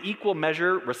 not in an equal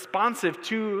measure responsive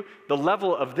to the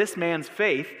level of this man's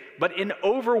faith, but in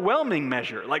overwhelming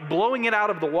measure, like blowing it out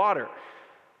of the water,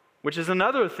 which is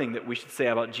another thing that we should say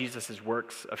about Jesus'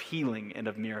 works of healing and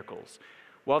of miracles.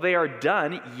 While they are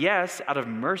done, yes, out of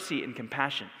mercy and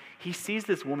compassion, he sees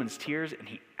this woman's tears and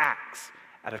he acts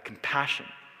out of compassion.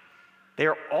 They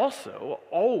are also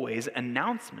always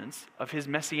announcements of his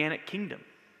messianic kingdom.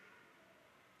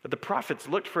 But the prophets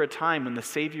looked for a time when the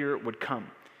Savior would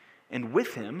come, and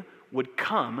with him would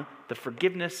come the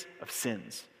forgiveness of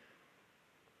sins.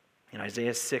 In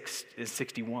Isaiah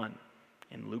 61,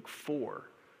 in Luke 4,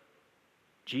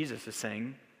 Jesus is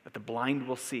saying that the blind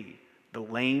will see, the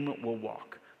lame will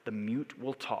walk, the mute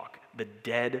will talk, the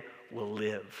dead will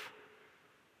live,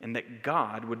 and that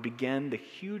God would begin the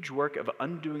huge work of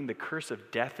undoing the curse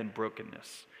of death and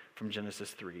brokenness from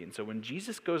Genesis 3. And so when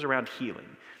Jesus goes around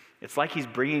healing, it's like he's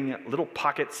bringing little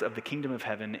pockets of the kingdom of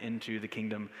heaven into the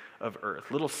kingdom of earth,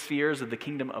 little spheres of the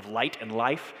kingdom of light and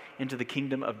life into the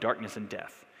kingdom of darkness and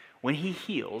death. When he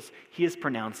heals, he is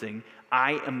pronouncing,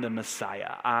 "I am the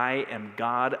Messiah. I am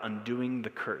God undoing the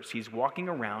curse." He's walking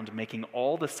around making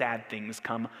all the sad things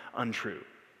come untrue.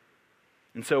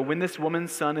 And so when this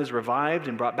woman's son is revived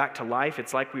and brought back to life,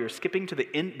 it's like we are skipping to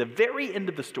the very end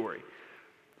of the story.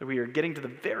 That we are getting to the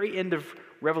very end of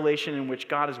Revelation, in which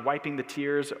God is wiping the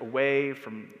tears away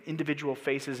from individual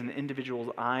faces and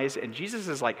individual eyes, and Jesus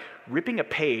is like ripping a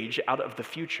page out of the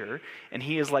future, and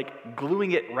he is like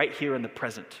gluing it right here in the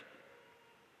present.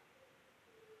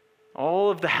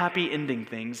 All of the happy ending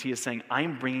things, he is saying,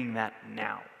 I'm bringing that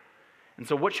now. And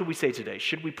so what should we say today?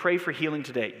 Should we pray for healing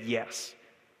today? Yes.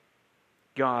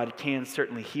 God can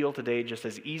certainly heal today just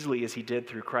as easily as he did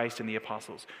through Christ and the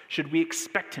apostles. Should we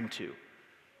expect him to?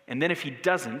 And then if he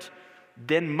doesn't,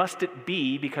 then must it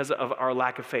be because of our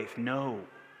lack of faith? No.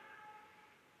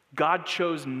 God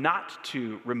chose not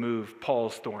to remove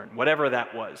Paul's thorn, whatever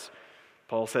that was.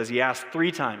 Paul says he asked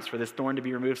 3 times for this thorn to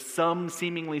be removed,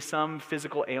 seemingly some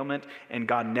physical ailment, and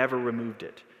God never removed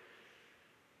it.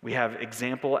 We have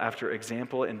example after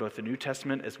example in both the New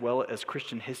Testament as well as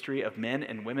Christian history of men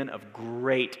and women of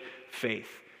great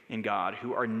faith in God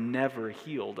who are never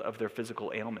healed of their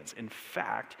physical ailments. In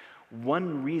fact,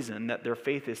 one reason that their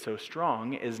faith is so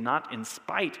strong is not in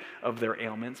spite of their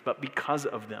ailments, but because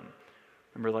of them.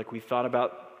 Remember, like we thought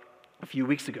about a few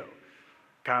weeks ago,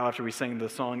 Kyle, after we sang the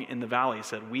song In the Valley,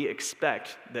 said, we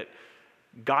expect that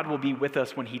God will be with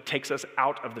us when he takes us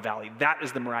out of the valley. That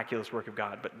is the miraculous work of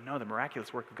God. But no, the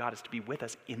miraculous work of God is to be with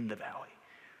us in the valley.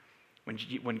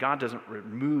 When God doesn't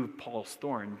remove Paul's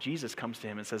thorn, Jesus comes to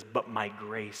him and says, but my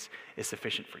grace is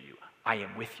sufficient for you. I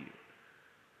am with you.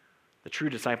 The true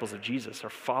disciples of Jesus are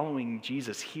following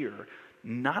Jesus here,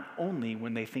 not only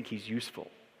when they think he's useful,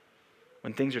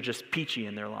 when things are just peachy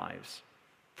in their lives.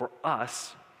 For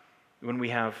us, when we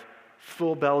have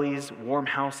full bellies, warm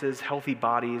houses, healthy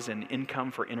bodies, and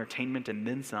income for entertainment and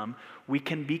then some, we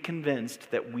can be convinced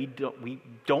that we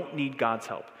don't need God's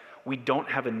help. We don't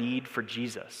have a need for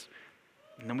Jesus.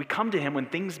 And then we come to him when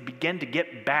things begin to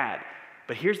get bad.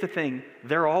 But here's the thing,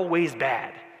 they're always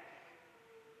bad.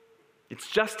 It's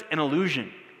just an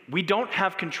illusion. We don't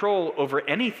have control over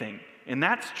anything, and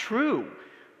that's true.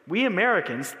 We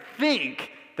Americans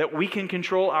think that we can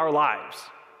control our lives,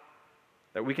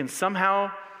 that we can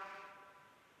somehow,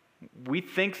 we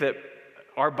think that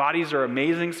our bodies are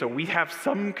amazing, so we have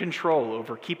some control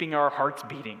over keeping our hearts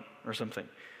beating or something.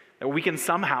 That we can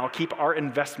somehow keep our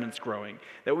investments growing,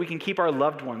 that we can keep our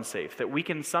loved ones safe, that we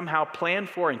can somehow plan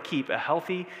for and keep a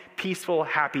healthy, peaceful,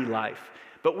 happy life.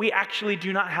 But we actually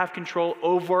do not have control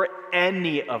over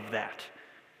any of that.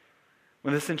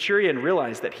 When the centurion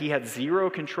realized that he had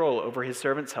zero control over his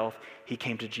servant's health, he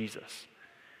came to Jesus.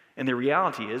 And the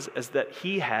reality is that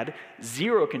he had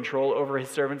zero control over his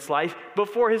servant's life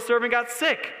before his servant got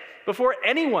sick. Before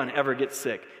anyone ever gets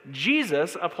sick.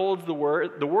 Jesus upholds the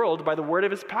world by the word of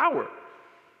his power.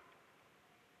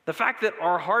 The fact that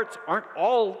our hearts aren't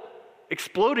all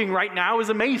exploding right now is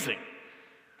amazing.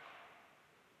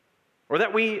 Or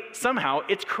that we somehow,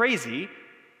 it's crazy,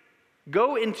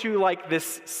 go into like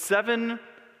this 5,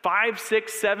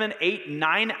 6, 7, 8,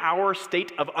 9 hour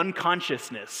state of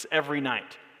unconsciousness every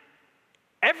night.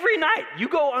 Every night you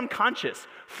go unconscious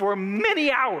for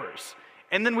many hours,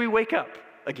 and then we wake up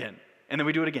again, and then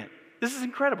we do it again. This is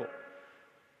incredible.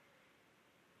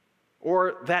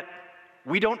 Or that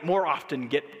we don't more often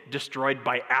get destroyed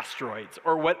by asteroids,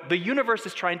 or what the universe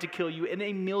is trying to kill you in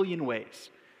a million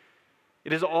ways.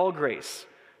 It is all grace.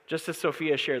 Just as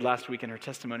Sophia shared last week in her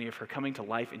testimony of her coming to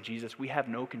life in Jesus, we have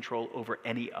no control over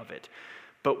any of it.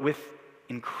 But with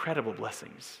incredible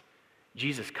blessings,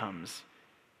 Jesus comes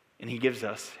and he gives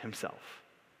us himself.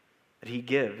 That he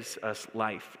gives us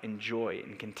life and joy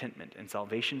and contentment and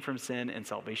salvation from sin and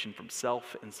salvation from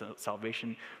self and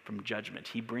salvation from judgment.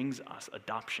 He brings us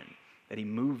adoption, that he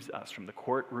moves us from the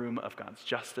courtroom of God's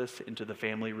justice into the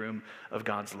family room of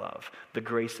God's love. The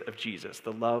grace of Jesus,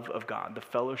 the love of God, the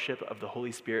fellowship of the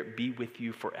Holy Spirit be with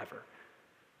you forever.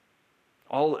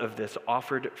 All of this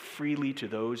offered freely to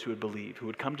those who would believe, who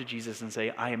would come to Jesus and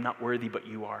say, I am not worthy, but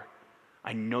you are.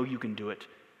 I know you can do it.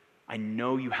 I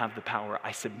know you have the power.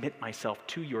 I submit myself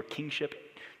to your kingship,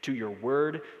 to your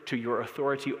word, to your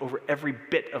authority over every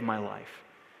bit of my life.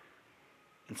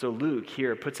 And so Luke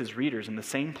here puts his readers in the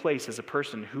same place as a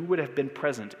person who would have been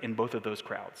present in both of those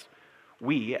crowds.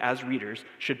 We, as readers,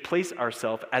 should place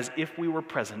ourselves as if we were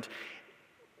present,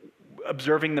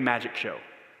 observing the magic show.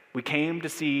 We came to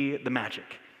see the magic,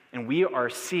 and we are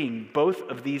seeing both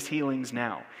of these healings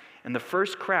now. And the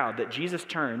first crowd that Jesus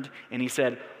turned and he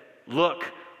said,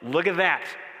 Look at that.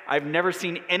 I've never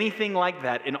seen anything like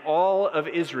that in all of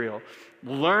Israel.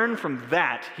 Learn from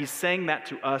that. He's saying that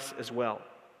to us as well.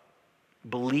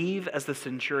 Believe as the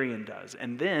centurion does.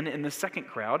 And then in the second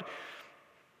crowd,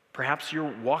 perhaps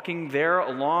you're walking there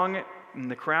along in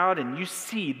the crowd and you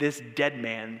see this dead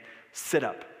man sit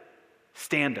up,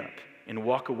 stand up, and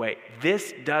walk away.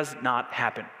 This does not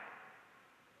happen.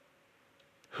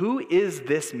 Who is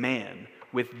this man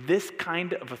with this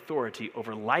kind of authority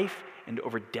over life and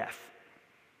over death?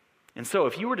 And so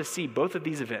if you were to see both of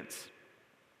these events,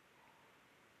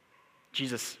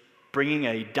 Jesus bringing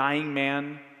a dying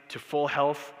man to full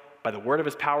health by the word of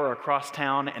his power across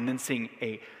town, and then seeing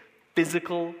a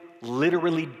physical,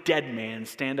 literally dead man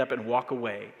stand up and walk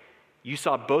away, you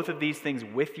saw both of these things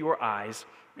with your eyes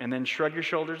and then shrug your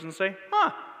shoulders and say,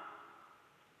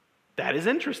 that is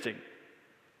interesting.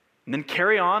 And then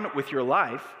carry on with your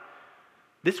life.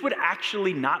 This would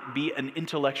actually not be an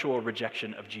intellectual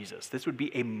rejection of Jesus. This would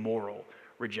be a moral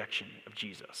rejection of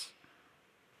Jesus.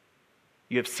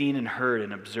 You have seen and heard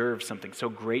and observed something so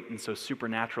great and so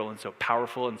supernatural and so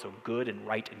powerful and so good and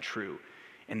right and true,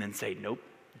 and then say, nope,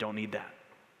 don't need that.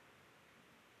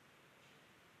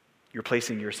 You're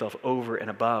placing yourself over and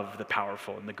above the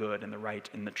powerful and the good and the right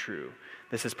and the true.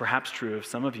 This is perhaps true of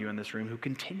some of you in this room who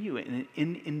continue in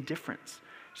indifference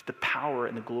to the power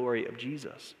and the glory of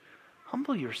Jesus.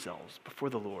 Humble yourselves before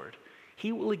the Lord.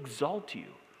 He will exalt you,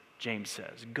 James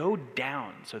says. Go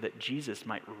down so that Jesus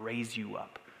might raise you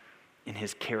up. in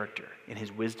his character, in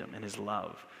his wisdom, in his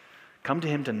love. Come to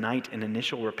him tonight in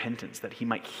initial repentance that he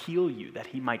might heal you, that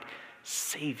he might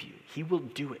save you. He will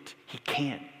do it. He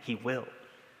can. He will.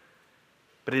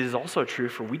 But it is also true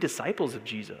for we disciples of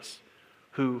Jesus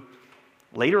who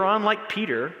later on, like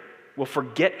Peter, will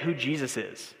forget who Jesus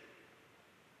is.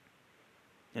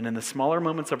 And in the smaller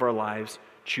moments of our lives,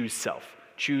 choose self.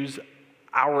 Choose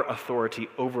our authority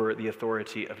over the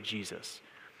authority of Jesus.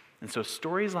 And so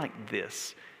stories like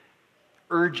this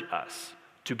urge us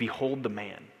to behold the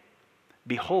man.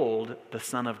 Behold the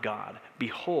Son of God.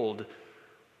 Behold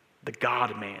the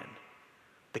God-man,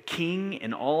 the King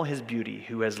in all his beauty,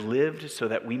 who has lived so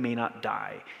that we may not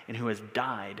die, and who has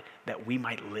died that we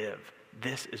might live.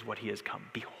 This is what he has come.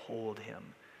 Behold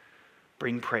him.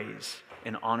 Bring praise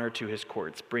and honor to his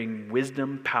courts. Bring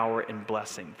wisdom, power, and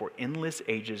blessing. For endless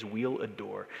ages we'll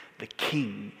adore the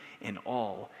King in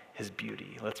all his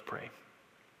beauty. Let's pray.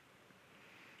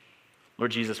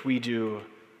 Lord Jesus, we do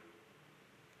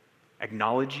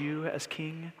acknowledge you as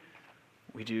King.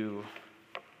 We do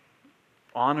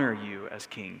honor you as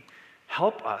King.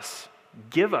 Help us,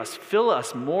 give us, fill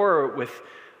us more with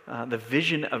the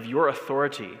vision of your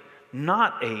authority,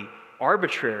 not a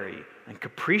arbitrary and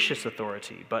capricious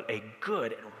authority, but a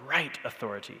good and right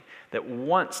authority that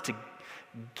wants to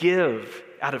give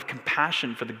out of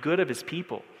compassion for the good of his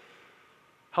people.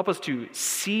 Help us to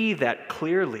see that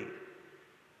clearly.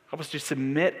 Help us to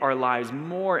submit our lives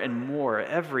more and more,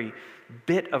 every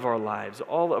bit of our lives,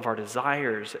 all of our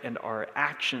desires and our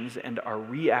actions and our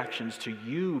reactions to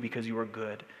you because you are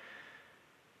good.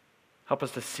 Help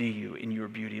us to see you in your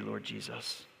beauty, Lord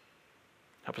Jesus.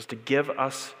 Help us to give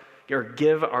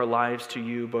our lives to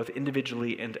you both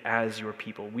individually and as your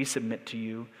people. We submit to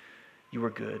you. You are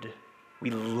good. We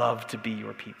love to be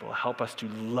your people. Help us to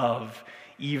love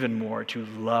even more, to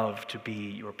love to be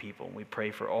your people. We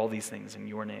pray for all these things in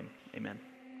your name. Amen.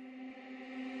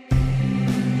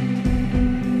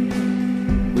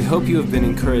 We hope you have been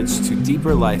encouraged to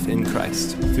deeper life in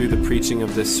Christ through the preaching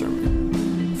of this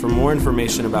sermon. For more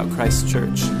information about Christ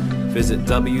Church, visit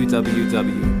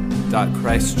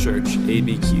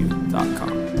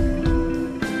www.christchurchabq.com.